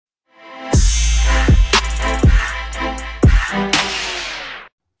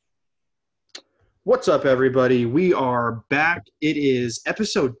What's up, everybody? We are back. It is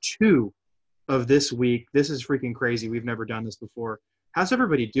episode 2 of this week. This is freaking crazy. We've never done this before. How's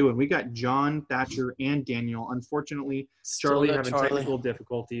everybody doing? We got John, Thatcher, and Daniel. Unfortunately, Still Charlie no having Charlie. technical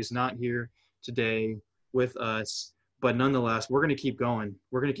difficulties, not here today with us. But nonetheless, we're going to keep going.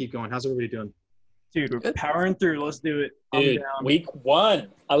 How's everybody doing? Dude, we're Good. powering through. Let's do it. I'm Dude, down. week 1.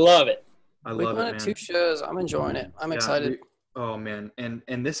 I love it. I We've love won it, at man. 2 shows. I'm enjoying it. I'm excited. Oh man,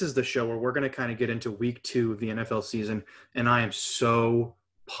 and this is the show where we're going to kind of get into week 2 of the NFL season, and I am so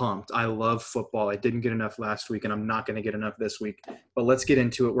pumped. I love football. I didn't get enough last week, and I'm not going to get enough this week. But let's get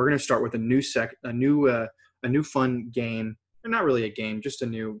into it. We're going to start with a new fun game. Not really a game, just a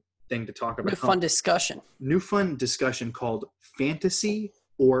new thing to talk about. New fun discussion. New fun discussion called fantasy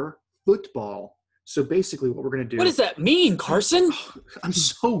or football. So basically, what we're going to do. What does that mean, Carson? I'm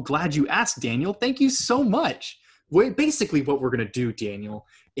so glad you asked, Daniel. Thank you so much. Basically, what we're going to do, Daniel,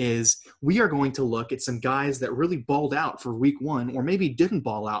 is we are going to look at some guys that really balled out for week 1 or maybe didn't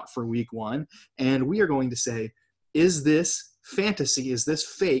ball out for week 1. And we are going to say, is this fantasy? Is this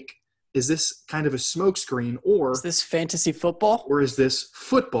fake? Is this kind of a smokescreen? Or Is this fantasy football? or is this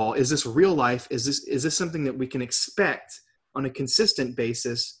football? Is this real life? Is this something that we can expect on a consistent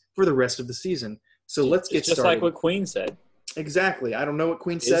basis for the rest of the season? So let's get It's just started. like what Queen said. Exactly. I don't know what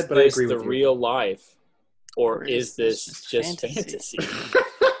Queen Is said, but I this agree the with you. real life? Or Or is this just fantasy? fantasy?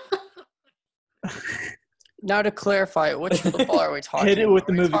 Now to clarify, which football are we talking? Hit it with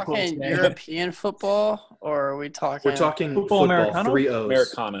the Are we movie talking quotes, man. European football, or are we talking? We're talking Football football, Americano? 3 O's.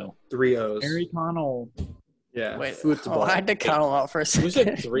 Americano. 3 O's. Harry Connell. Yeah, Wait, football. I had to count them out for a second. Who's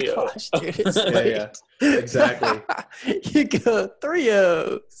at 3-0? Gosh, dude, it's Yeah, late. yeah, exactly. You go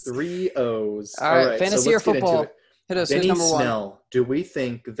 3-0. 3 O's. All right, fantasy so or let's get into football? it. Hit us. Who's Benny number 1? Snell, do we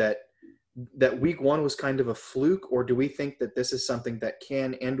think that week 1 was kind of a fluke, or do we think that this is something that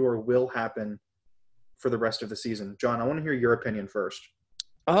can and or will happen for the rest of the season? John, I want to hear your opinion first.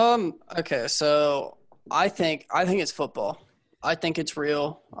 Okay, so I think it's football. I think it's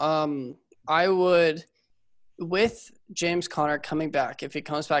real. I would, with James Conner coming back, if he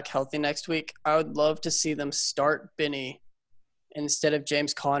comes back healthy next week, I would love to see them start Benny instead of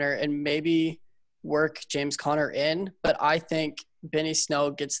James Conner and maybe work James Conner in. But I think Benny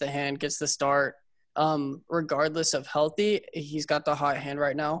Snell gets the start. Regardless of healthy, he's got the hot hand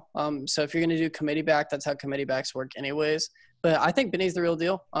right now. So if you're going to do committee back, that's how committee backs work anyways. But I think Benny's the real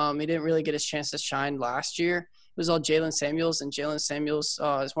deal. He didn't really get his chance to shine last year. It was all Jalen Samuels, and Jalen Samuels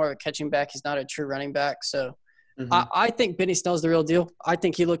is more of a catching back. He's not a true running back. So I think Benny Snell's the real deal. I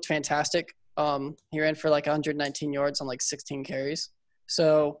think he looked fantastic. He ran for like 119 yards on like 16 carries.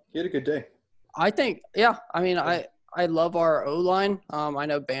 So He had a good day. I I think, yeah, I mean, I love our O-line. I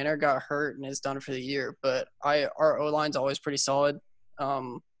know Banner got hurt and is done for the year, but our O-line's always pretty solid.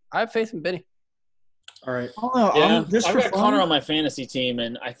 I have faith in Benny. All right. I don't know. Yeah, Just I've for got fun, Connor on my fantasy team,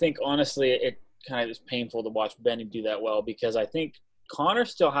 and I think, honestly, it kind of is painful to watch Benny do that well because I think Connor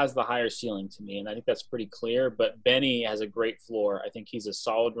still has the higher ceiling to me, and I think that's pretty clear. But Benny has a great floor. I think he's a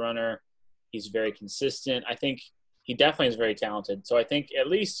solid runner. He's very consistent. I think he definitely is very talented. So I think at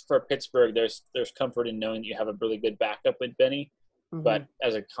least for Pittsburgh, there's comfort in knowing that you have a really good backup with Benny. Mm-hmm. But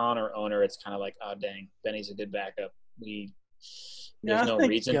as a Connor owner, it's kind of like, oh, dang, Benny's a good backup. There's no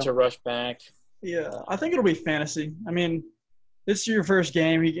reason to rush back. Yeah, I think it'll be fantasy. I mean, this is your first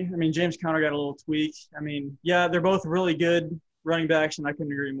game. James Conner got a little tweak. I mean, yeah, they're both really good running backs, and I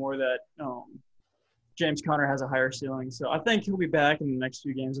couldn't agree more that James Conner has a higher ceiling. So I think he'll be back in the next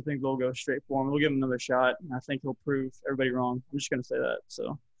few games. I think they'll go straight for him. They'll give him another shot, and I think he'll prove everybody wrong. I'm just going to say that.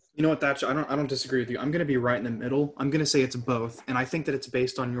 So. You know what, Thatcher? I don't disagree with you. I'm going to be right in the middle. I'm going to say it's both, and I think that it's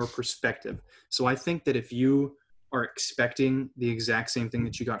based on your perspective. So I think that if you are expecting the exact same thing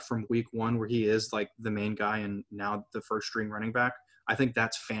that you got from week 1, where he is like the main guy and now the first string running back, I think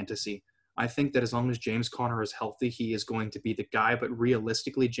that's fantasy. I think that as long as James Conner is healthy, he is going to be the guy. But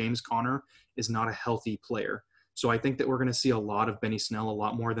realistically, James Conner is not a healthy player. So I think that we're going to see a lot of Benny Snell, a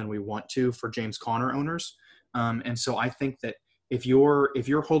lot more than we want to for James Conner owners. And so I think that if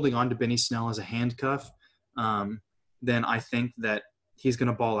you're holding on to Benny Snell as a handcuff, then I think that he's going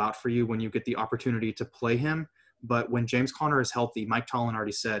to ball out for you when you get the opportunity to play him. But when James Conner is healthy, Mike Tomlin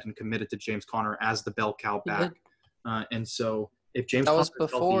already said and committed to James Conner as the bell cow back. And so if James That was Conner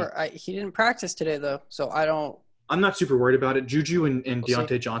is before. healthy, He didn't practice today, though, so I don't – I'm not super worried about it. Juju and We'll see.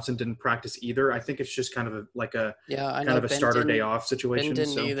 Deontay Johnson didn't practice either. I think it's just kind of a yeah, I kind know of a Ben starter didn't- day off situation. Ben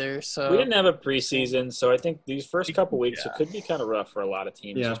didn't so. either, so We didn't have a preseason, so I think these first couple weeks it could be kind of rough for a lot of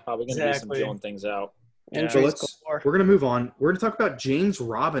teams. Yeah. There's probably going to be some Exactly. filling things out. So injuries we're galore. going to move on. We're going to talk about James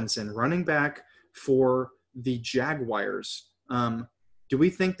Robinson, running back for the Jaguars. Do we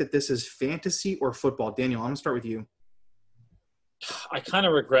think that this is fantasy or football? Daniel, I'm going to start with you. I kind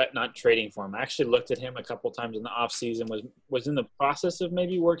of regret not trading for him. I actually looked at him a couple times in the offseason, was in the process of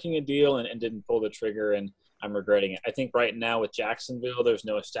maybe working a deal and didn't pull the trigger, and I'm regretting it. I think right now with Jacksonville, there's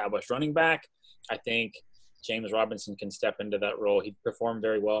no established running back. I think James Robinson can step into that role. He performed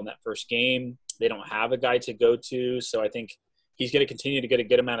very well in that first game. They don't have a guy to go to, so I think he's going to continue to get a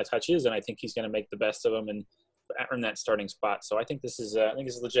good amount of touches, and I think he's going to make the best of them and earn that starting spot. So I think this is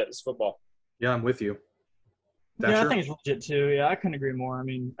legit. This is football. Yeah, I'm with you. Yeah, I think it's legit too. Yeah, I couldn't agree more. I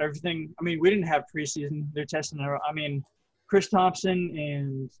mean, we didn't have preseason. They're testing Chris Thompson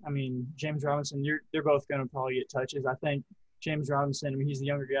and James Robinson, they're both going to probably get touches. I think James Robinson, he's the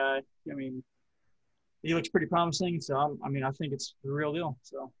younger guy. He looks pretty promising. So, I think it's the real deal.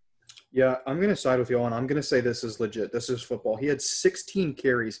 So. Yeah, I'm going to side with you, and I'm going to say this is legit. This is football. He had 16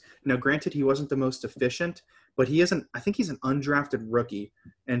 carries. Now, granted, he wasn't the most efficient, but I think he's an undrafted rookie,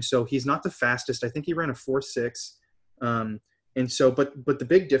 and so he's not the fastest. I think he ran a 4.6. But the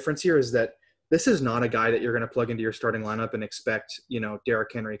big difference here is that this is not a guy that you're going to plug into your starting lineup and expect,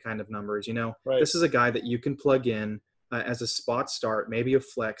 Derrick Henry kind of numbers. Right. This is a guy that you can plug in as a spot start, maybe a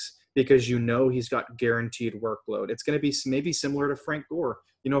flex, because he's got guaranteed workload. It's going to be maybe similar to Frank Gore.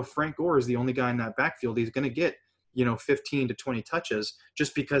 If Frank Gore is the only guy in that backfield, he's going to get 15 to 20 touches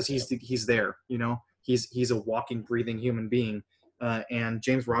just because he's there. He's a walking, breathing human being. And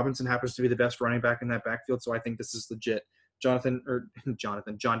James Robinson happens to be the best running back in that backfield, so I think this is legit. John, do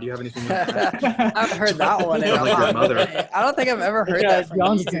you have anything? I haven't heard that one. Like your mother. I don't think I've ever heard that from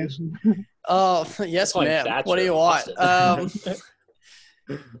John's you. attention. Oh, yes, ma'am. What do you want? I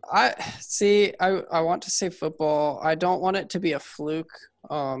want to say football. I don't want it to be a fluke.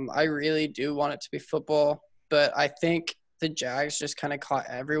 I really do want it to be football, but I think the Jags just kind of caught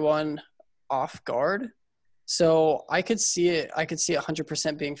everyone off guard. So I could see it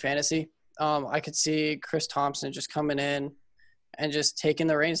 100% being fantasy. I could see Chris Thompson just coming in and just taking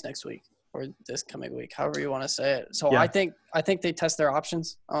the reins next week or this coming week, however you want to say it. So yeah. I think they test their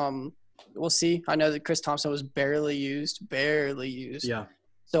options. We'll see. I know that Chris Thompson was barely used. Yeah.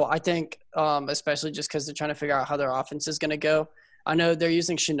 So I think, especially just because they're trying to figure out how their offense is going to go. I know they're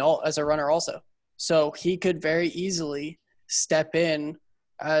using Shenault as a runner also. So he could very easily step in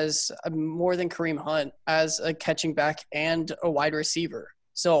as more than Kareem Hunt as a catching back and a wide receiver.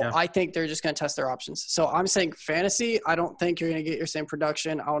 So yeah. I think they're just going to test their options. So I'm saying fantasy, I don't think you're going to get your same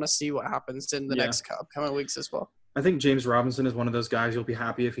production. I want to see what happens in the next upcoming weeks as well. I think James Robinson is one of those guys you'll be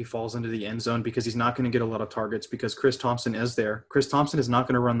happy if he falls into the end zone because he's not going to get a lot of targets because Chris Thompson is there. Chris Thompson is not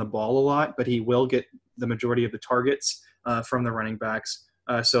going to run the ball a lot, but he will get the majority of the targets from the running backs.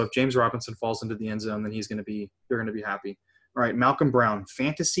 So if James Robinson falls into the end zone, then you're going to be happy. All right, Malcolm Brown,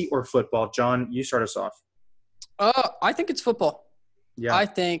 fantasy or football? John, you start us off. I think it's football. Yeah. I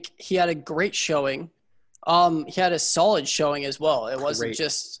think he had a great showing. He had a solid showing as well. It wasn't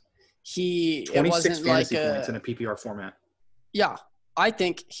just it 26 wasn't fantasy like points in a PPR format. Yeah. I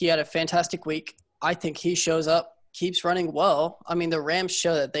think he had a fantastic week. I think he shows up, keeps running well. I mean, the Rams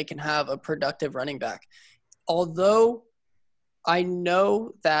show that they can have a productive running back. Although I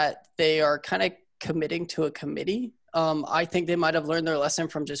know that they are kind of committing to a committee. I think they might have learned their lesson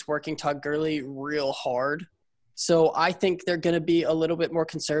from just working Todd Gurley real hard. So I think they're going to be a little bit more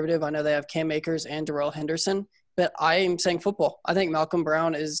conservative. I know they have Cam Akers and Darrell Henderson, but I am saying football. I think Malcolm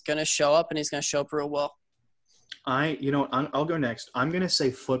Brown is going to show up, and he's going to show up real well. I'll go next. I'm going to say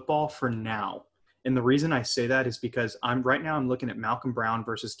football for now. And the reason I say that is because I'm looking at Malcolm Brown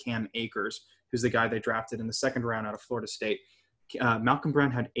versus Cam Akers, who's the guy they drafted in the second round out of Florida State. Malcolm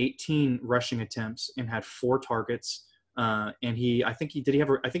Brown had 18 rushing attempts and had 4 targets. And I think he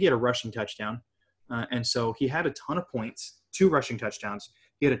had a rushing touchdown. And so he had a ton of points, 2 rushing touchdowns.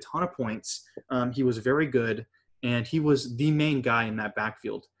 He had a ton of points. He was very good, and he was the main guy in that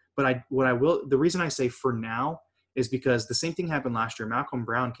backfield. But the reason I say for now is because the same thing happened last year. Malcolm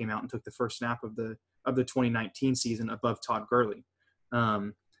Brown came out and took the first snap of the 2019 season above Todd Gurley.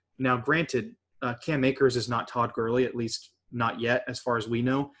 Now, granted, Cam Akers is not Todd Gurley, at least not yet, as far as we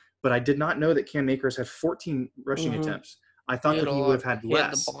know. But I did not know that Cam Akers had 14 rushing attempts. I thought that he would have had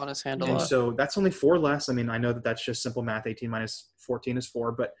less. The ball in his hand and so that's only 4 less. I mean, I know that that's just simple math. 18 minus 14 is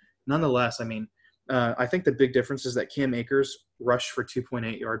 4. But nonetheless, I mean, I think the big difference is that Cam Akers rushed for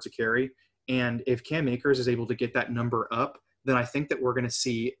 2.8 yards a carry. And if Cam Akers is able to get that number up, then I think that we're going to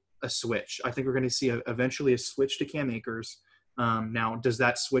see a switch. I think we're going to see eventually a switch to Cam Akers. Now, does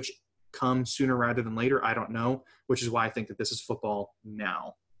that switch come sooner rather than later? I don't know, which is why I think that this is football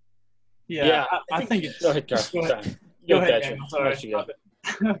now. Yeah, I think it's – Go ahead, Thatcher. Go ahead. Sorry.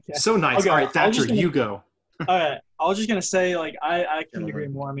 Okay. So nice. All right, Thatcher, you go. All right. I was just gonna say, like, I couldn't agree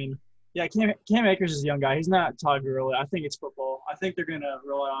more. I mean, yeah, Cam Akers is a young guy. He's not Todd Gurley. I think it's football. I think they're gonna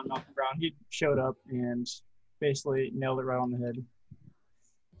rely on Malcolm Brown. He showed up and basically nailed it right on the head.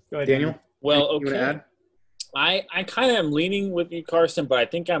 Go ahead, Daniel. Well, anything you wanna okay. add? I kind of am leaning with you, Carson, but I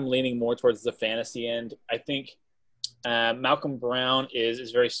think I'm leaning more towards the fantasy end. I think Malcolm Brown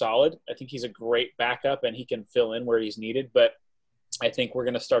is very solid. I think he's a great backup, and he can fill in where he's needed. But I think we're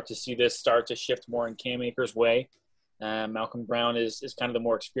going to start to see this start to shift more in Cam Akers' way. Malcolm Brown is kind of the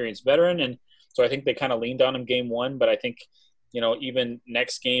more experienced veteran, and so I think they kind of leaned on him game one. But I think, even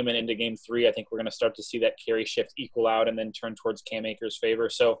next game and into game three, I think we're going to start to see that carry shift equal out and then turn towards Cam Akers' favor.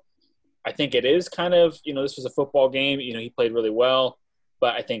 So I think it is kind of, this was a football game. He played really well.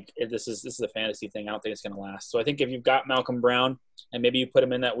 But I think this is a fantasy thing. I don't think it's going to last. So I think if you've got Malcolm Brown and maybe you put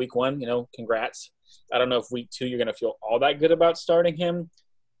him in that week one, congrats. I don't know if week two you're going to feel all that good about starting him.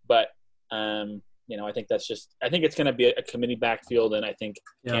 But, I think I think it's going to be a committee backfield. And I think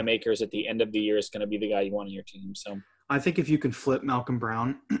Cam Akers at the end of the year is going to be the guy you want on your team. So I think if you can flip Malcolm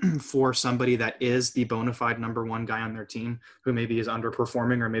Brown for somebody that is the bona fide number one guy on their team who maybe is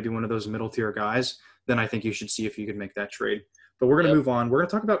underperforming or maybe one of those middle tier guys, then I think you should see if you can make that trade. But we're going to move on. We're going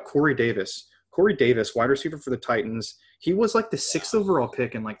to talk about Corey Davis. Corey Davis, wide receiver for the Titans. He was like the 6th overall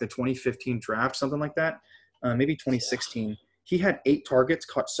pick in like the 2015 draft, something like that, maybe 2016. He had 8 targets,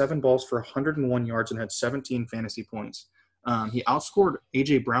 caught 7 balls for 101 yards, and had 17 fantasy points. He outscored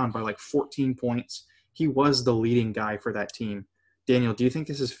A.J. Brown by like 14 points. He was the leading guy for that team. Daniel, do you think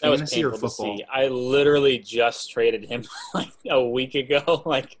this is fantasy or football? I literally just traded him like a week ago.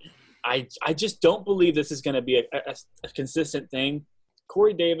 I just don't believe this is going to be a consistent thing.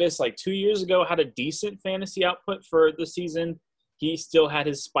 Corey Davis, like 2 years ago, had a decent fantasy output for the season. He still had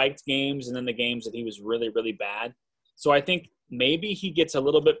his spiked games and then the games that he was really, really bad. So I think maybe he gets a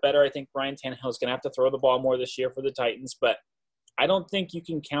little bit better. I think Brian Tannehill is going to have to throw the ball more this year for the Titans, but I don't think you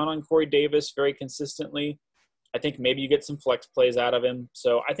can count on Corey Davis very consistently. I think maybe you get some flex plays out of him.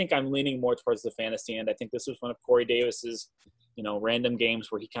 So I think I'm leaning more towards the fantasy end. I think this was one of Corey Davis's random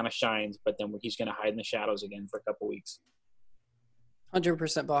games where he kind of shines, but then he's going to hide in the shadows again for a couple weeks.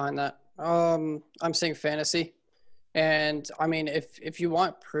 100% behind that. I'm saying fantasy. And I mean, if you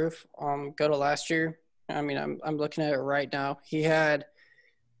want proof, go to last year. I mean, I'm looking at it right now. He had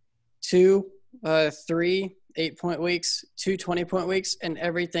 3 8-point weeks, 2 20-point weeks, and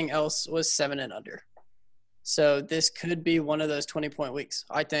everything else was 7 and under. So this could be one of those 20-point weeks.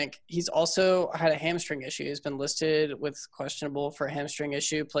 I think he's also had a hamstring issue. He's been listed with questionable for a hamstring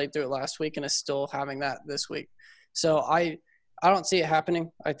issue, played through it last week, and is still having that this week. So I don't see it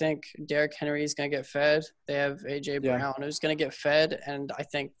happening. I think Derrick Henry is going to get fed. They have A.J. Brown who's going to get fed, and I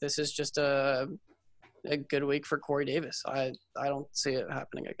think this is just a good week for Corey Davis. I don't see it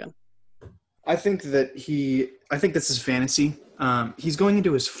happening again. I think this is fantasy. He's going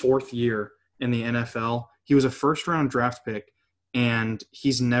into his 4th year in the NFL. He was a first-round draft pick, and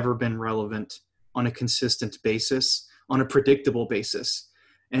he's never been relevant on a consistent basis, on a predictable basis.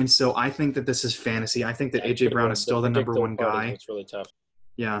 And so I think that this is fantasy. I think that A.J. Brown is still the number one guy. It's really tough.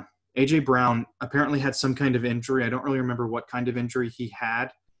 Yeah. A.J. Brown apparently had some kind of injury. I don't really remember what kind of injury he had,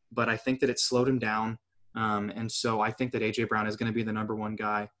 but I think that it slowed him down. And so I think that A.J. Brown is going to be the number one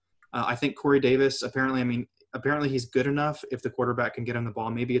guy. I think Corey Davis, apparently he's good enough if the quarterback can get him the ball.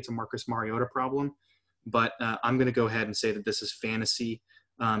 Maybe it's a Marcus Mariota problem, but I'm going to go ahead and say that this is fantasy.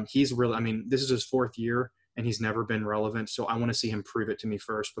 This is his 4th year, and he's never been relevant. So I want to see him prove it to me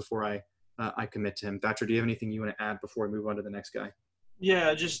first before I commit to him. Thatcher, do you have anything you want to add before we move on to the next guy?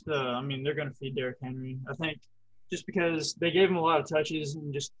 Yeah, just they're going to feed Derrick Henry. I think just because they gave him a lot of touches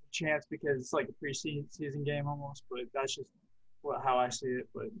and just a chance because it's like a preseason game almost, but that's just how I see it.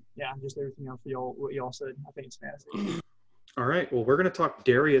 But yeah, just everything else what y'all said. I think it's fantasy. All right. Well, we're going to talk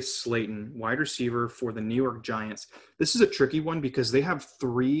Darius Slayton, wide receiver for the New York Giants. This is a tricky one because they have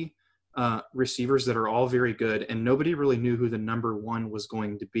 3 receivers that are all very good, and nobody really knew who the number 1 was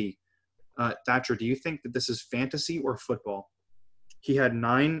going to be. Thatcher, do you think that this is fantasy or football? He had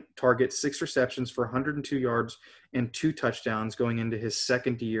 9 targets, 6 receptions for 102 yards and 2 touchdowns going into his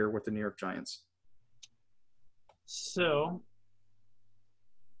 2nd year with the New York Giants. So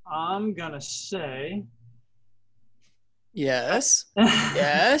I'm going to say yes.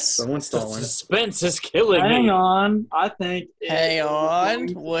 Yes. Someone's The stalling. suspense is killing me. hang on. I think Hang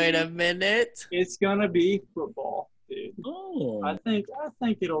on. Wait a minute. it's going to be football, dude. Oh. I think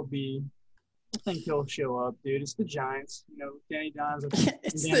he'll show up, dude. It's the Giants. Danny Dimes.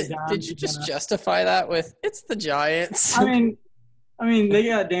 Did you just justify that with it's the Giants? I mean, they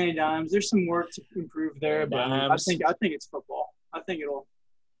got Danny Dimes. There's some work to improve there, but I think it's football. I think it'll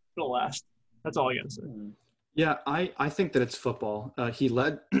last. That's all I gotta say. Yeah, I think that it's football.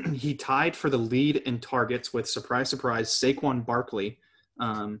 He tied for the lead in targets with, surprise, surprise, Saquon Barkley.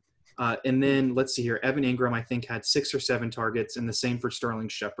 Um, and then let's see here, Evan Ingram, I think, had 6 or 7 targets, and the same for Sterling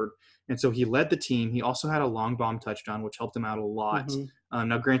Shepard. And so he led the team. He also had a long bomb touchdown, which helped him out a lot. Hmm.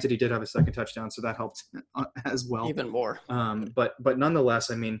 Now, granted, he did have a second touchdown, so that helped as well. Even more. But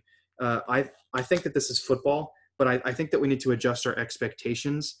nonetheless, I mean, I think that this is football, but I think that we need to adjust our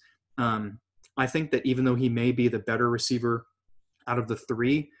expectations. I think that even though he may be the better receiver out of the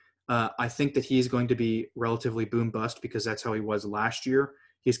 3, I think that he's going to be relatively boom bust because that's how he was last year.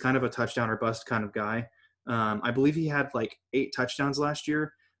 He's kind of a touchdown or bust kind of guy. I believe he had like 8 touchdowns last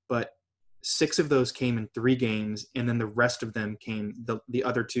year, but 6 of those came in 3 games, and then the rest of them came. The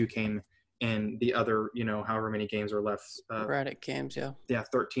other 2 came in the other, however many games are left. Sporadic games, yeah. Yeah,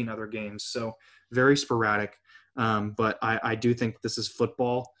 13 other games. So very sporadic. But I do think this is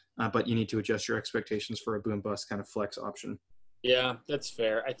football. But you need to adjust your expectations for a boom bust kind of flex option. Yeah, that's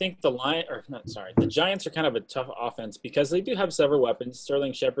fair. I think the Giants are kind of a tough offense because they do have several weapons.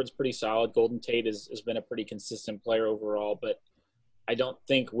 Sterling Shepard's pretty solid. Golden Tate has been a pretty consistent player overall, but I don't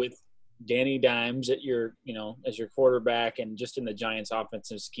think with Danny Dimes at your, as your quarterback and just in the Giants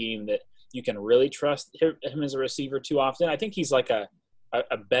offensive scheme that you can really trust him as a receiver too often. I think he's like a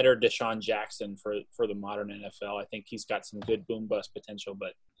better Deshaun Jackson for the modern NFL. I think he's got some good boom bust potential,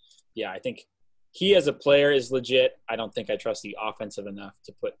 but yeah, I think he as a player is legit. I don't think I trust the offensive enough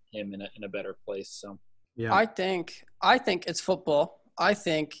to put him in a better place. So yeah, I think it's football. I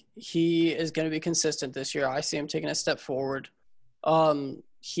think he is going to be consistent this year. I see him taking a step forward.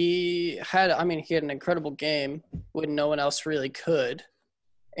 He had an incredible game when no one else really could.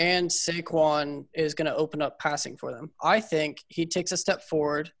 And Saquon is going to open up passing for them. I think he takes a step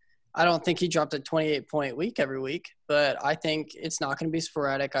forward. I don't think he dropped a 28-point week every week, but I think it's not going to be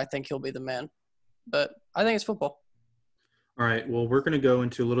sporadic. I think he'll be the man. But I think it's football. All right. Well, we're going to go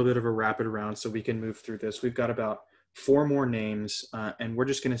into a little bit of a rapid round so we can move through this. We've got about 4 more names, and we're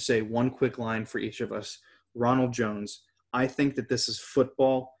just going to say one quick line for each of us. Ronald Jones. I think that this is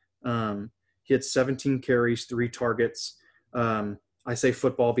football. He had 17 carries, 3 targets. I say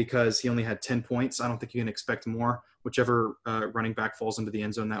football because he only had 10 points. I don't think you can expect more. Whichever running back falls into the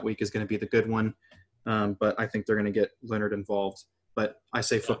end zone that week is going to be the good one. But I think they're going to get Leonard involved. But I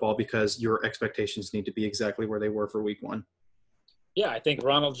say football because your expectations need to be exactly where they were for week 1. Yeah, I think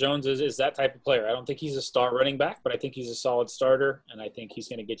Ronald Jones is that type of player. I don't think he's a star running back, but I think he's a solid starter, and I think he's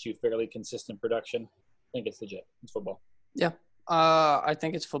going to get you fairly consistent production. I think it's legit. It's football. Yeah, I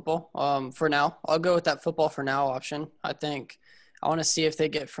think it's football. For now, I'll go with that football for now option. I want to see if they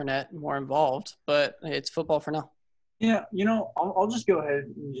get Fournette more involved, but it's football for now. Yeah, I'll just go ahead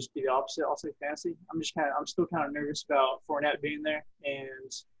and just be the opposite. I'll say fantasy. I'm still kind of nervous about Fournette being there,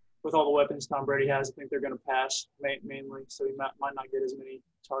 and with all the weapons Tom Brady has, I think they're going to pass mainly, so he might not get as many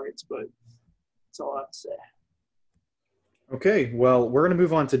targets, but that's all I have to say. Okay, well, we're going to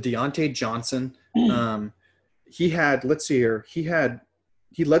move on to Deontay Johnson. He had, let's see here, he led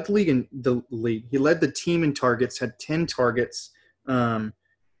the league. He led the team in targets, had 10 targets,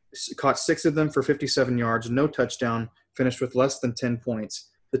 caught 6 of them for 57 yards, no touchdown, finished with less than 10 points.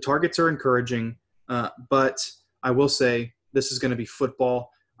 The targets are encouraging, but I will say this is going to be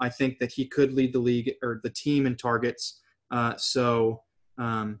football. I think that he could lead the league or the team in targets. Football.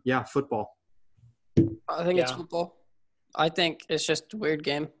 I think it's football. I think it's just a weird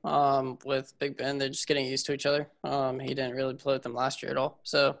game with Big Ben. They're just getting used to each other. He didn't really play with them last year at all.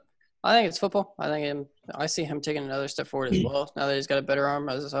 So I think it's football. I see him taking another step forward as well now that he's got a better arm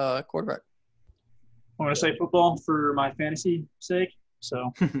as a quarterback. I want to say football for my fantasy sake.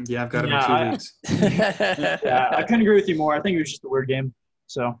 So yeah, I've got him in 2 weeks. Yeah, I couldn't agree with you more. I think it was just a weird game.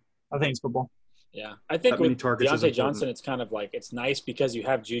 So I think it's football. Yeah, I think with Deontay Johnson, it's kind of like it's nice because you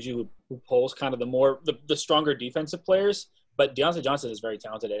have Juju who pulls kind of the stronger defensive players. But Deontay Johnson is very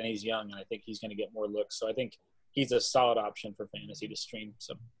talented and he's young, and I think he's going to get more looks. So I think he's a solid option for fantasy to stream.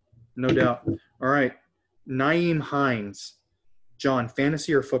 So no doubt. All right, Nyheim Hines, John,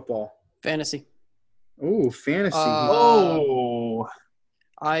 fantasy or football? Fantasy. Oh, fantasy.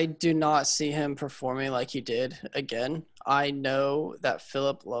 I do not see him performing like he did again. I know that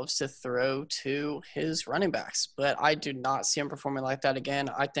Phillip loves to throw to his running backs, but I do not see him performing like that again.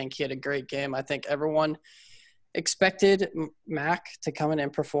 I think he had a great game. I think everyone expected Mac to come in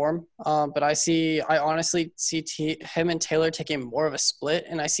and perform, but I honestly see him and Taylor taking more of a split,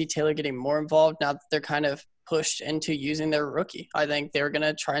 and I see Taylor getting more involved now that they're kind of pushed into using their rookie. I think they're going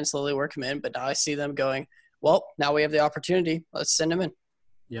to try and slowly work him in, but now I see them going, well, now we have the opportunity. Let's send him in.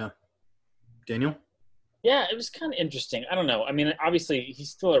 Yeah. Daniel? Yeah, it was kind of interesting. I don't know. I mean, obviously,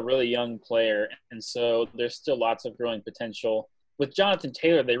 he's still a really young player, and so there's still lots of growing potential. With Jonathan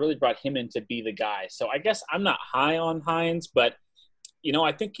Taylor, they really brought him in to be the guy. So I guess I'm not high on Hines, but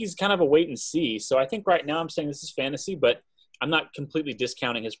I think he's kind of a wait and see. So I think right now I'm saying this is fantasy, but I'm not completely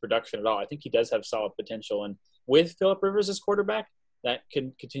discounting his production at all. I think he does have solid potential, and with Phillip Rivers as quarterback, that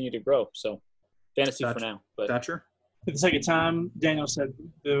can continue to grow. So fantasy for now. But Thatcher? For the second time, Daniel said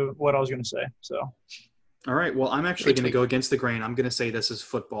what I was going to say. So, All right. Well, I'm actually going to go against the grain. I'm going to say this is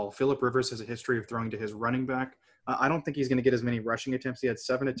football. Phillip Rivers has a history of throwing to his running back. I don't think he's going to get as many rushing attempts. He had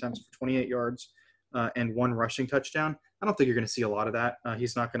 7 attempts for 28 yards and 1 rushing touchdown. I don't think you're going to see a lot of that.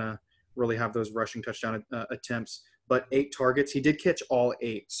 He's not going to really have those rushing touchdown attempts. But 8 targets. He did catch all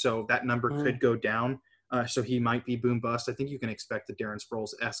 8, so that number could go down. So he might be boom bust. I think you can expect the Darren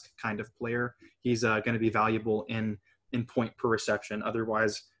Sproles-esque kind of player. He's going to be valuable in point per reception.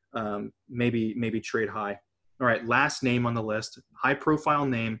 Otherwise, maybe trade high. All right, last name on the list, high profile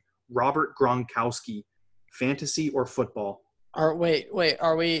name, Robert Gronkowski. Fantasy or football? Wait,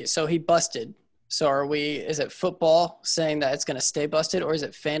 are we – so he busted. So is it football saying that it's going to stay busted, or is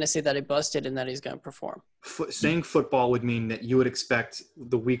it fantasy that he busted and that he's going to perform? Saying football would mean that you would expect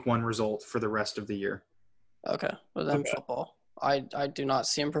the week 1 result for the rest of the year. Okay, well then football. I do not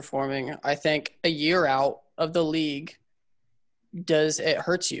see him performing. I think a year out of the league it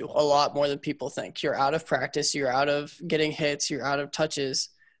hurts you a lot more than people think. You're out of practice. You're out of getting hits. You're out of touches.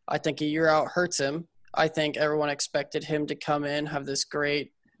 I think a year out hurts him. I think everyone expected him to come in, have this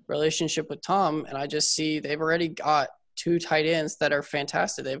great relationship with Tom, and I just see they've already got 2 tight ends that are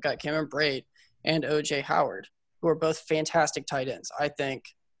fantastic. They've got Cameron Brate and O.J. Howard, who are both fantastic tight ends. I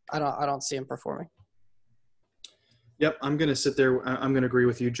don't see him performing. Yep, I'm going to sit there. I'm going to agree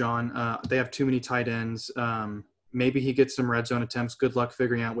with you, John. They have too many tight ends. Maybe he gets some red zone attempts. Good luck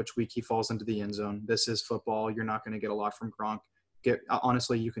figuring out which week he falls into the end zone. This is football. You're not going to get a lot from Gronk.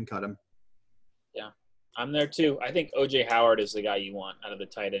 Honestly, you can cut him. Yeah, I'm there too. I think O.J. Howard is the guy you want out of the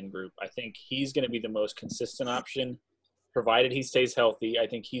tight end group. I think he's going to be the most consistent option, provided he stays healthy. I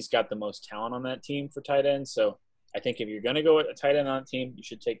think he's got the most talent on that team for tight end. So I think if you're going to go with a tight end on a team, you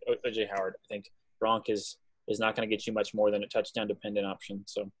should take O.J. Howard. I think Gronk is not going to get you much more than a touchdown-dependent option.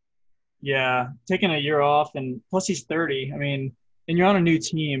 So, yeah, taking a year off, and plus he's 30. I mean, and you're on a new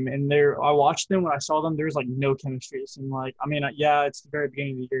team, and I watched them when I saw them. There's like no chemistry. It seemed like, yeah, it's the very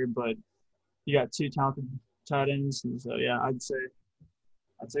beginning of the year, but you got 2 talented tight ends, and so yeah, I'd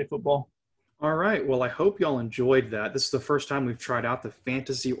say football. All right. Well, I hope y'all enjoyed that. This is the first time we've tried out the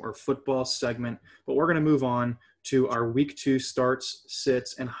fantasy or football segment, but we're going to move on to our week 2 starts,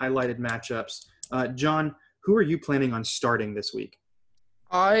 sits, and highlighted matchups. John, who are you planning on starting this week?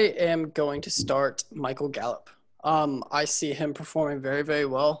 I am going to start Michael Gallup. I see him performing very, very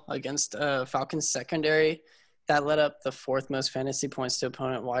well against Falcons secondary. That led up the 4th most fantasy points to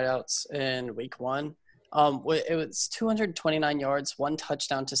opponent wideouts in week 1. It was 229 yards, 1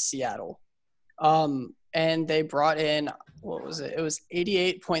 touchdown to Seattle. And they brought in, what was it? It was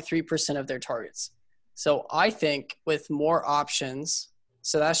 88.3% of their targets. So I think with more options,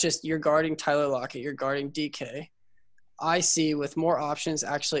 so that's just you're guarding Tyler Lockett, you're guarding DK. I see with more options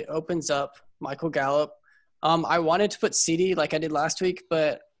actually opens up Michael Gallup. I wanted to put CD like I did last week,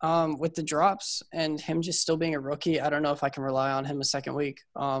 but with the drops and him just still being a rookie, I don't know if I can rely on him a second week.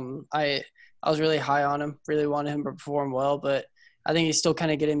 I was really high on him, really wanted him to perform well, but I think he's still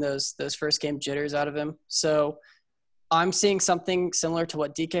kind of getting those first game jitters out of him. So I'm seeing something similar to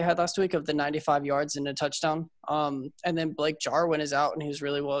what DK had last week of the 95 yards and a touchdown. And then Blake Jarwin is out, and he's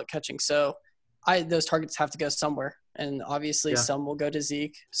really well at catching. So those targets have to go somewhere. And obviously some will go to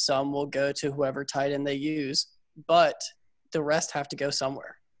Zeke, some will go to whoever tight end they use, but the rest have to go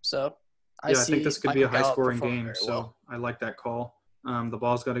somewhere. So I think this could be a high-scoring game. So I like that call. The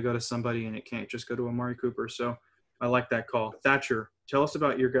ball's got to go to somebody, and it can't just go to Amari Cooper. So I like that call. Thatcher, tell us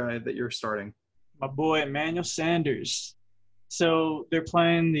about your guy that you're starting. My boy, Emmanuel Sanders. So they're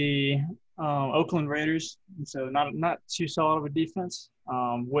playing the Oakland Raiders, and so not too solid of a defense.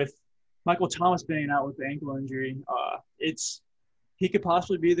 With Michael Thomas being out with the ankle injury, he could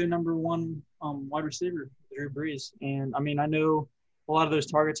possibly be their number 1 wide receiver, Drew Brees. And, I know a lot of those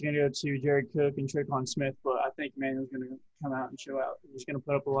targets are going to go to Jared Cook and Tre'Quan Smith, but I think Emmanuel's going to come out and show out. He's going to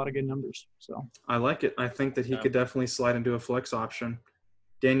put up a lot of good numbers. So I like it. I think that he could definitely slide into a flex option.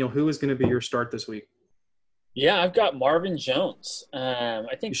 Daniel, who is going to be your start this week? Yeah, I've got Marvin Jones. I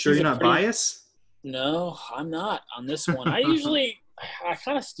think. You sure you're not biased? No, I'm not on this one. I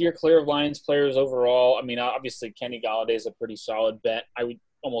kind of steer clear of Lions players overall. Obviously Kenny Galladay is a pretty solid bet. I would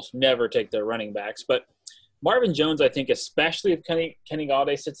almost never take their running backs, but Marvin Jones, I think, especially if Kenny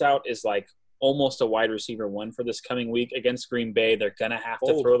Galladay sits out, is like almost a wide receiver one for this coming week against Green Bay. They're going to have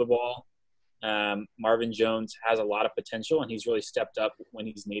to Oh. throw the ball. Marvin Jones has a lot of potential, and he's really stepped up when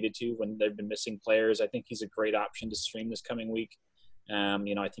he's needed to, when they've been missing players. I think he's a great option to stream this coming week.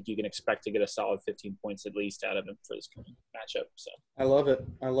 I think you can expect to get a solid 15 points at least out of him for this coming matchup. So I love it.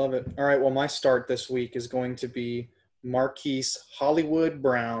 All right, well, my start this week is going to be Marquise Hollywood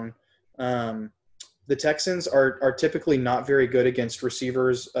Brown. The Texans are typically not very good against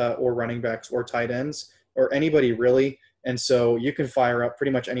receivers or running backs or tight ends or anybody really. And so you can fire up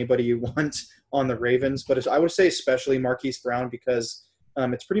pretty much anybody you want on the Ravens. But I would say especially Marquise Brown because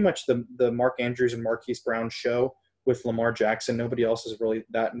it's pretty much the Mark Andrews and Marquise Brown show with Lamar Jackson. Nobody else is really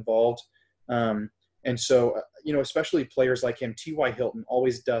that involved. And so, especially players like him, T.Y. Hilton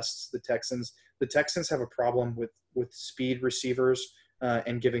always dusts the Texans. The Texans have a problem with speed receivers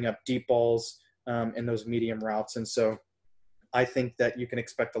and giving up deep balls in those medium routes. And so I think that you can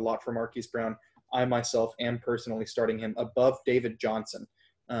expect a lot from Marquise Brown. I myself am personally starting him above David Johnson.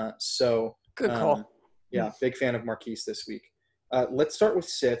 Good call. Yeah, big fan of Marquise this week. Let's start with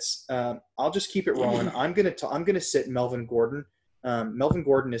sits. I'll just keep it rolling. I'm gonna sit Melvin Gordon. Melvin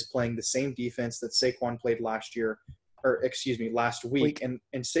Gordon is playing the same defense that Saquon played last week, and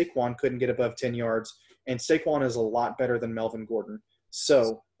Saquon couldn't get above 10 yards. And Saquon is a lot better than Melvin Gordon.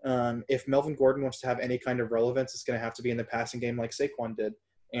 So if Melvin Gordon wants to have any kind of relevance, it's going to have to be in the passing game like Saquon did.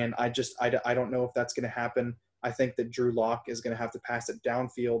 And I don't know if that's going to happen. I think that Drew Lock is going to have to pass it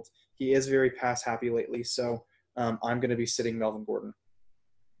downfield. He is very pass happy lately, so I'm going to be sitting Melvin Gordon.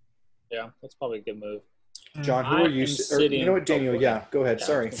 Yeah, that's probably a good move. John, who are you? You know what, Daniel? Yeah, go ahead.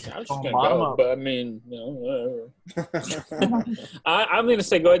 Sorry. I was just going to go, but I mean, whatever. I'm going to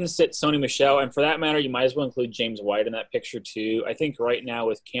say go ahead and sit Sony Michel, and for that matter, you might as well include James White in that picture too. I think right now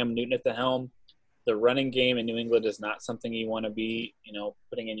with Cam Newton at the helm, the running game in New England is not something you want to be,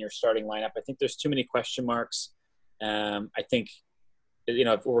 putting in your starting lineup. I think there's too many question marks. I think,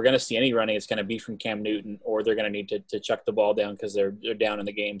 if we're going to see any running, it's going to be from Cam Newton, or they're going to need to chuck the ball down because they're down in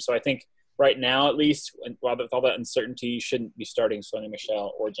the game. So I think right now, at least, with all that uncertainty, you shouldn't be starting Sony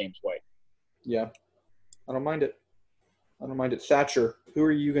Michel or James White. Yeah, I don't mind it. Thatcher, who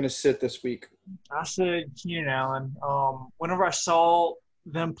are you going to sit this week? I said Keenan Allen. Whenever I saw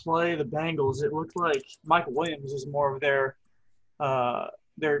them play the Bengals, it looked like Michael Williams was more of their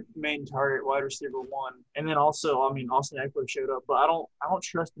main target, wide receiver one. And then also, Austin Eckler showed up, but I don't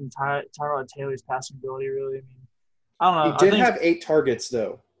trust in Tyrod Taylor's passing ability really. I don't know. He did have 8 targets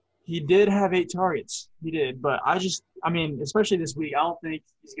though. He did have 8 targets. He did, but especially this week, I don't think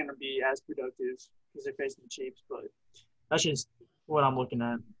he's going to be as productive because they're facing the Chiefs. But that's just what I'm looking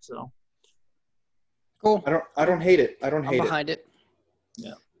at. So Cool. I don't hate it. I'm behind it.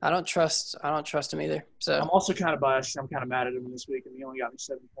 Yeah. I don't trust him either. So I'm also kind of biased. I'm kind of mad at him this week, and he only got me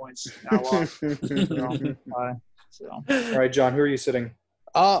 7 points. And I lost. All right, John, who are you sitting?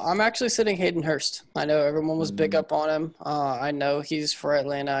 I'm actually sitting Hayden Hurst. I know everyone was big up on him. I know he's for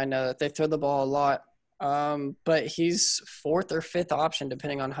Atlanta. I know that they throw the ball a lot. But he's 4th or 5th option,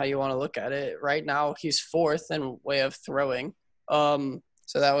 depending on how you want to look at it. Right now, he's 4th in way of throwing.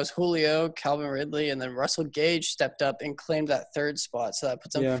 So that was Julio, Calvin Ridley, and then Russell Gage stepped up and claimed that 3rd spot. So that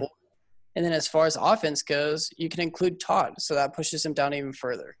puts him 4th. And then as far as offense goes, you can include Todd. So that pushes him down even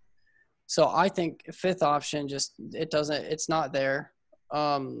further. So I think 5th option, it's not there.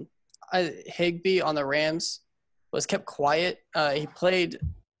 Higbee on the Rams was kept quiet. He played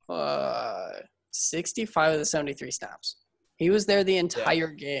 65 of the 73 snaps. He was there the entire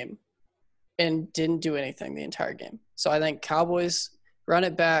game and didn't do anything the entire game. So I think Cowboys run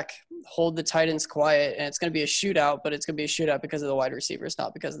it back, hold the tight ends quiet, and it's going to be a shootout, but it's going to be a shootout because of the wide receivers,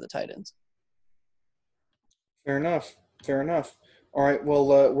 not because of the tight ends. Fair enough. All right,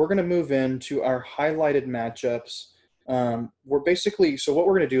 well, we're going to move into our highlighted matchups. So what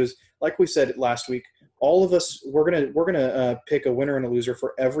we're going to do is, like we said last week, all of us, we're going to pick a winner and a loser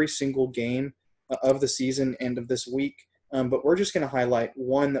for every single game of the season and of this week. But we're just going to highlight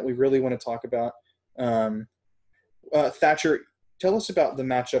one that we really want to talk about. Thatcher, tell us about the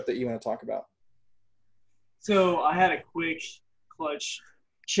matchup that you want to talk about. So I had a quick clutch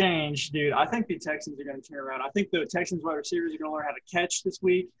change, dude. I think the Texans are going to turn around. I think the Texans wide receivers are going to learn how to catch this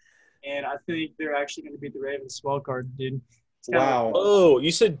week, and I think they're actually going to beat the Ravens wild card, dude. Wow. Oh,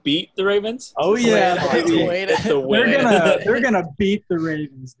 you said beat the Ravens? Oh yeah, Wait. they're gonna beat the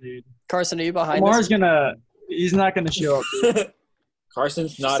Ravens, dude. Carson, are you behind Lamar's this? He's not gonna show up, dude.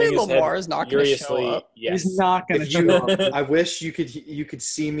 Carson's Did you nodding say his Lamar's head not gonna show furiously. up? Yes. He's not gonna If show you, up. I wish you could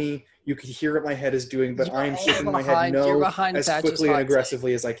see me. You could hear what my head is doing, but I am You're shaking my head you're no behind as Thatcher's quickly hot and take.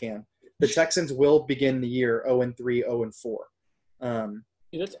 aggressively as I can. The Texans will begin the year 0-3, 0-4.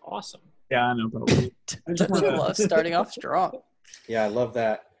 Dude, that's awesome. Yeah, I know, probably. I just Don't you wanna- love starting off strong? Yeah, I love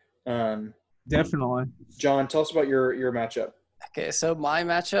that. Definitely. John, tell us about your matchup. Okay, so my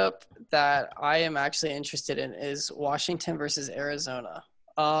matchup that I am actually interested in is Washington versus Arizona.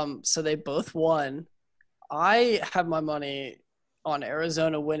 So they both won. I have my money on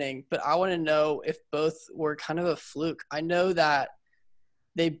Arizona winning, but I want to know if both were kind of a fluke. I know that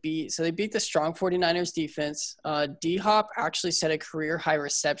they beat the strong 49ers defense. D-Hop actually set a career high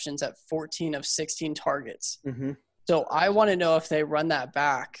receptions at 14 of 16 targets. Mm-hmm. So I want to know if they run that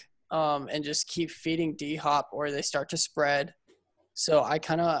back and just keep feeding D-Hop or they start to spread. So I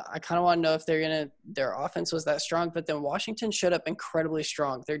kind of want to know if their offense was that strong, but then Washington showed up incredibly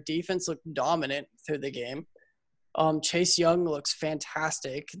strong. Their defense looked dominant through the game. Chase Young looks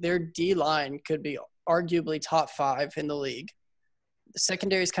fantastic. Their D-line could be arguably top 5 in the league. The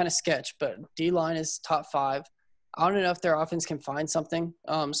secondary is kind of sketch, but D-line is top 5. I want to know if their offense can find something.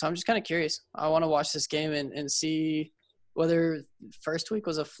 So I'm just kind of curious. I want to watch this game and see whether first week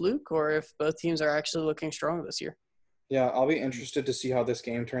was a fluke or if both teams are actually looking strong this year. Yeah, I'll be interested to see how this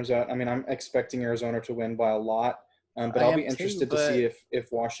game turns out. I mean, I'm expecting Arizona to win by a lot, but I I'll am be too, interested to see if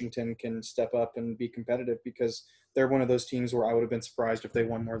Washington can step up and be competitive because they're one of those teams where I would have been surprised if they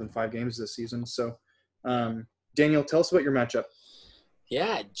won more than 5 games this season. So, Daniel, tell us about your matchup.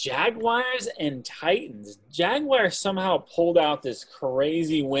 Yeah, Jaguars and Titans. Jaguars somehow pulled out this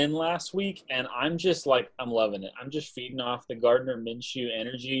crazy win last week, and I'm loving it. I'm just feeding off the Gardner Minshew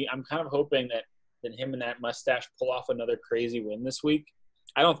energy. I'm kind of hoping that him and that mustache pull off another crazy win this week.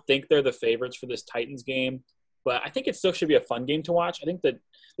 I don't think they're the favorites for this Titans game, but I think it still should be a fun game to watch. I think that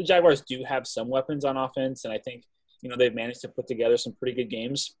the Jaguars do have some weapons on offense, and I think they've managed to put together some pretty good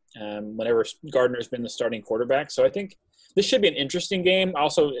games whenever Gardner's been the starting quarterback. So I think this should be an interesting game.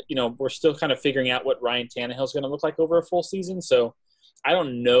 Also, we're still kind of figuring out what Ryan Tannehill is going to look like over a full season. So I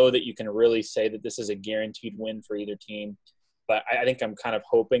don't know that you can really say that this is a guaranteed win for either team. But I think I'm kind of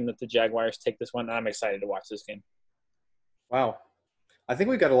hoping that the Jaguars take this one, and I'm excited to watch this game. Wow. I think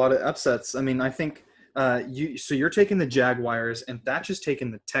we got a lot of upsets. I mean, I think you're taking the Jaguars, and Thatch is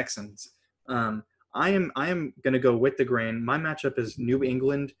taking the Texans. I am going to go with the grain. My matchup is New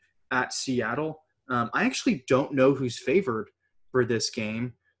England at Seattle. I actually don't know who's favored for this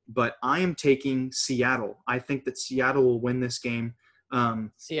game, but I am taking Seattle. I think that Seattle will win this game.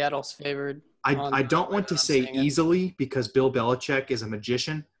 Seattle's favored. I don't want to say easily because Bill Belichick is a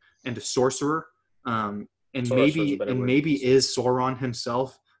magician and a sorcerer, and maybe is Sauron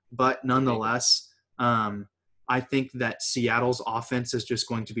himself. But nonetheless, I think that Seattle's offense is just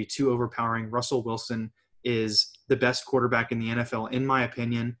going to be too overpowering. Russell Wilson is the best quarterback in the NFL, in my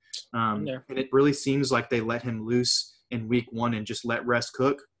opinion. And it really seems like they let him loose in week 1 and just let Russ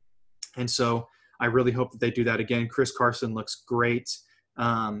cook. And so I really hope that they do that again. Chris Carson looks great.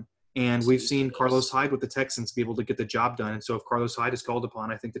 And we've seen Carlos Hyde with the Texans be able to get the job done. And so if Carlos Hyde is called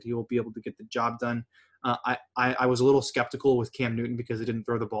upon, I think that he will be able to get the job done. I was a little skeptical with Cam Newton because he didn't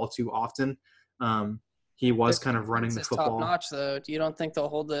throw the ball too often. He was kind of running the football. Top notch, though. You don't think they'll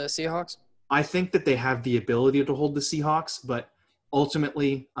hold the Seahawks? I think that they have the ability to hold the Seahawks, but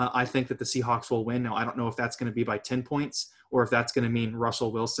ultimately, I think that the Seahawks will win. Now, I don't know if that's going to be by 10 points or if that's going to mean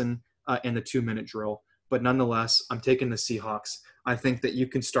Russell Wilson in the 2-minute drill. But nonetheless, I'm taking the Seahawks. I think that you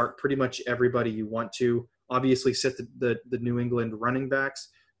can start pretty much everybody you want to. Obviously, sit the New England running backs.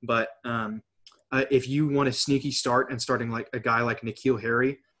 But if you want a sneaky start and starting like a guy like N'Keal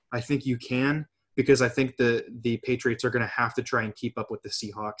Harry, I think you can because I think the Patriots are going to have to try and keep up with the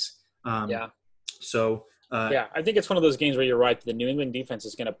Seahawks. So I think it's one of those games where you're right. The New England defense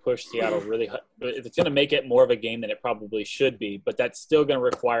is going to push Seattle really hard. It's going to make it more of a game than it probably should be, but that's still going to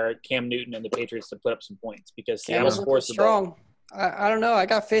require Cam Newton and the Patriots to put up some points because Seattle scores strong. I don't know. I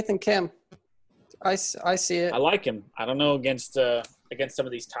got faith in Cam. I see it. I like him. I don't know against some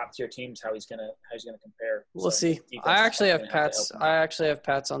of these top tier teams how he's gonna compare. We'll see. I actually have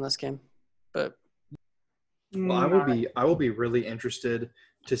Pats on this game, but I will be really interested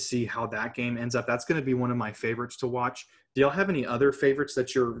to see how that game ends up. That's going to be one of my favorites to watch. Do y'all have any other favorites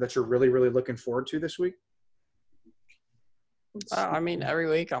that you're really, really looking forward to this week? I mean, every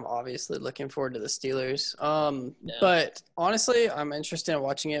week I'm obviously looking forward to the Steelers. But honestly, I'm interested in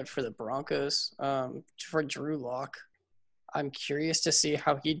watching it for the Broncos, for Drew Lock. I'm curious to see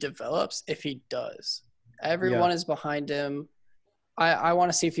how he develops if he does. Everyone is behind him. I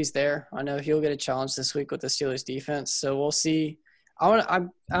want to see if he's there. I know he'll get a challenge this week with the Steelers defense, so we'll see. I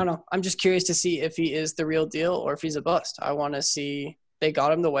don't know. I'm just curious to see if he is the real deal or if he's a bust. I want to see. They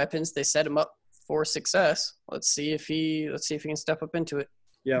got him the weapons. They set him up for success. Let's see if he can step up into it.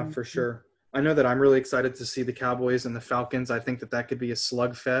 Yeah, for sure. I know that I'm really excited to see the Cowboys and the Falcons. I think that could be a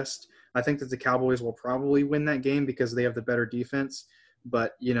slugfest. I think that the Cowboys will probably win that game because they have the better defense.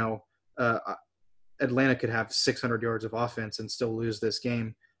 But, Atlanta could have 600 yards of offense and still lose this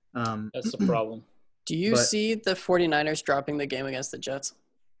game. That's the problem. Do you see the 49ers dropping the game against the Jets?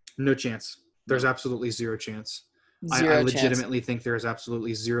 No chance. There's absolutely zero chance. Zero I legitimately think there is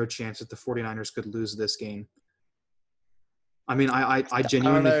absolutely zero chance that the 49ers could lose this game. I mean, I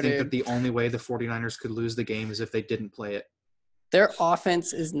genuinely think that the only way the 49ers could lose the game is if they didn't play it. Their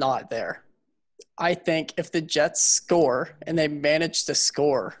offense is not there. I think if the Jets score and they manage to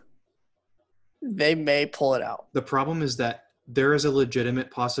score, they may pull it out. The problem is that there is a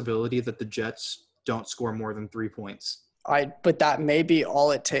legitimate possibility that the Jets don't score more than 3 points. But that may be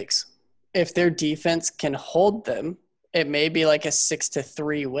all it takes. If their defense can hold them, it may be like a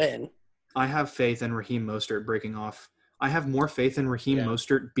 6-3 win. I have faith in Raheem Mostert breaking off. I have more faith in Raheem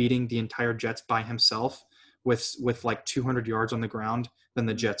Mostert beating the entire Jets by himself with like 200 yards on the ground than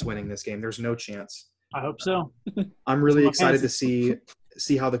the Jets winning this game. There's no chance. I hope so. I'm really excited to see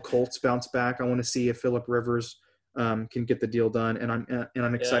how the Colts bounce back. I want to see if Phillip Rivers can get the deal done, and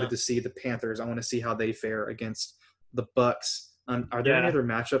I'm excited to see the Panthers. I want to see how they fare against the Bucks. Are there any other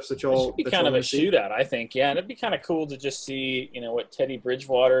matchups that y'all? It should be kind of a shootout, I think. Yeah, and it'd be kind of cool to just see, what Teddy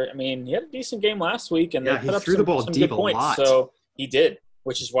Bridgewater. I mean, he had a decent game last week, and they put up some good points. So he did,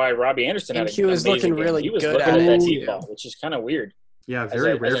 which is why Robbie Anderson had he was looking really good at that deep ball, which is kind of weird. Yeah,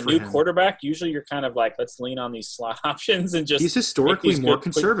 very rare as a new quarterback. Usually, you're kind of like, let's lean on these slot options and just. He's historically more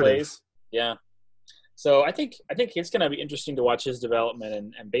conservative. Yeah. So I think it's going to be interesting to watch his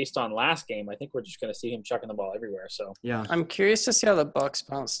development, and based on last game, I think we're just going to see him chucking the ball everywhere. So yeah, I'm curious to see how the Bucks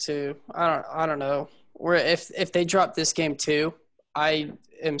bounce too. I don't know. Where if they drop this game too, I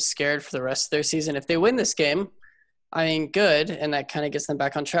am scared for the rest of their season. If they win this game, I mean, good, and that kind of gets them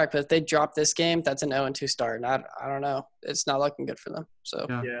back on track. But if they drop this game, that's an 0-2 start, and I don't know. It's not looking good for them. So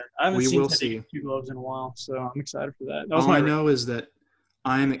yeah, I haven't seen Teddy two gloves in a while, so I'm excited for that. All I know is that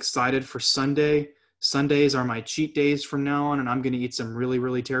I am excited for Sunday. Sundays are my cheat days from now on, and I'm going to eat some really,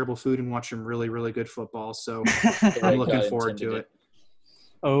 really terrible food and watch some really, really good football. So I'm looking forward to it.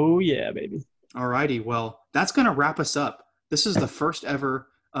 Oh, yeah, baby. All righty. Well, that's going to wrap us up. This is the first ever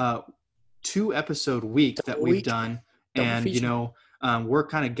 2-episode week that we've done. And, we're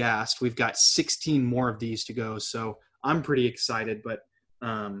kind of gassed. We've got 16 more of these to go. So I'm pretty excited. But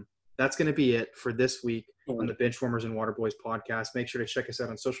that's going to be it for this week on the Benchwarmers and Waterboys podcast. Make sure to check us out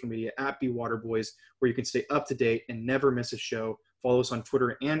on social media at BWaterboys, where you can stay up to date and never miss a show. Follow us on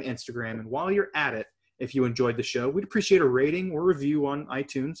Twitter and Instagram. And while you're at it, if you enjoyed the show, we'd appreciate a rating or review on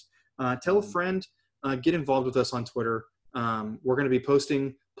iTunes. Tell a friend. Get involved with us on Twitter. We're going to be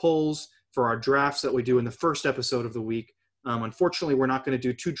posting polls for our drafts that we do in the first episode of the week. Unfortunately, we're not going to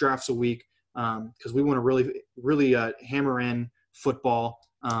do 2 drafts a week because we want to really, really hammer in football.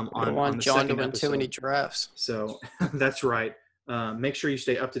 On the John to win episode. too many drafts. So that's right. Make sure you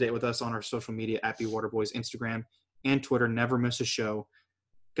stay up to date with us on our social media at BWaterboys, Instagram and Twitter. Never miss a show.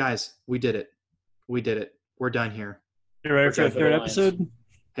 Guys, we did it. We're done here. You ready for the third episode?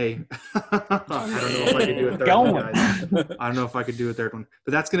 Hey, I don't know if I could do a third one, guys. I don't know if I could do a third one.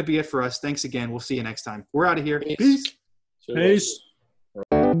 But that's going to be it for us. Thanks again. We'll see you next time. We're out of here. Peace. Peace.